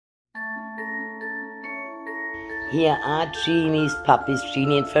Here are Jeannie's puppies,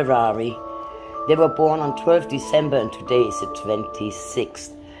 Jeannie and Ferrari. They were born on 12th December and today is the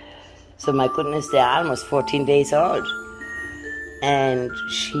 26th. So my goodness, they're almost 14 days old. And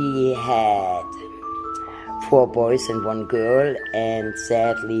she had 4 boys and 1 girl, and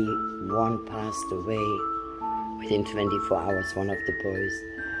sadly one passed away within 24 hours, one of the boys.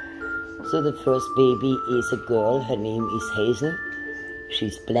 So the first baby is a girl, her name is Hazel.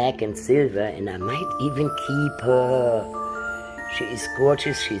 She's black and silver, and I might even keep her. She is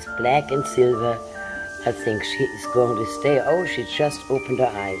gorgeous, she's black and silver. I think she is going to stay. Oh, she just opened her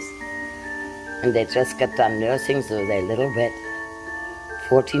eyes. And they just got done nursing, so they're a little wet.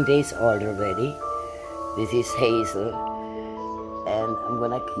 14 days old already. This is Hazel. And I'm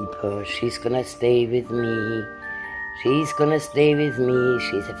gonna keep her. She's gonna stay with me. She's gonna stay with me.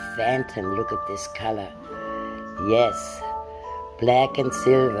 She's a phantom. Look at this color. Yes. Black and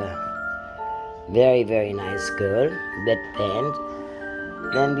silver. Very, very nice girl. Wet band.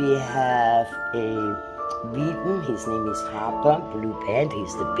 Then we have a Wheaton. His name is Harper. Blue band.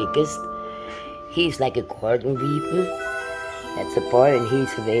 He's the biggest. He's like a golden Wheaton. That's a boy and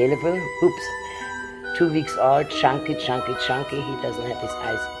he's available. Oops. 2 weeks old. Chunky, chunky, chunky. He doesn't have his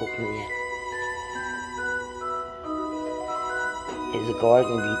eyes open yet. He's a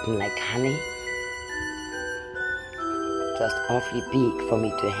golden Wheaton like honey. Just awfully big for me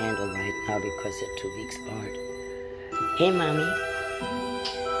to handle right now because they're 2 weeks old. Hey, mommy.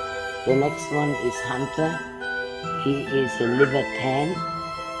 The next one is Hunter. He is a liver tan,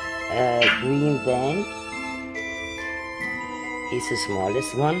 green band. He's the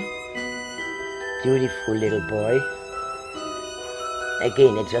smallest one. Beautiful little boy.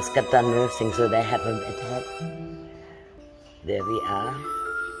 Again, they just got done nursing, so they have him at home. There we are.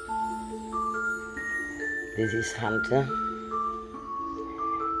 This is Hunter.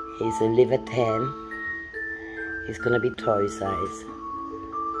 He's a liver tan. He's gonna be toy size.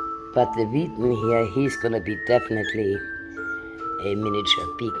 But the Wheaton here, he's gonna be definitely a miniature,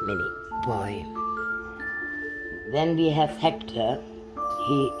 big mini boy. Then we have Hector.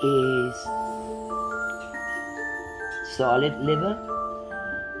 He is solid liver,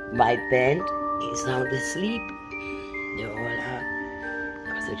 white band. He's sound asleep. They all are,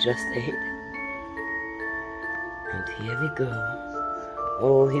 because they just ate. And here we go.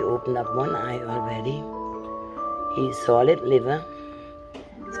 Oh, he opened up one eye already. He's solid liver.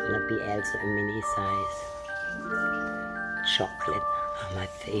 It's gonna be also a mini size. Chocolate are my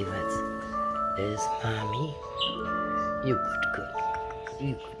favorites. There's mommy. You good girl.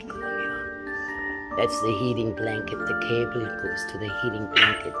 You good girl, yeah. That's the heating blanket. The cable goes to the heating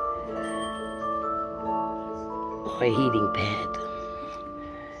blanket. Or heating pad.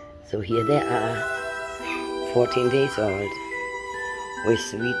 So here they are. 14 days old. With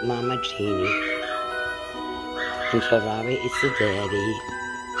sweet Mama Jeannie. And Ferrari is the daddy.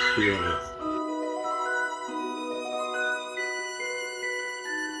 Here it is.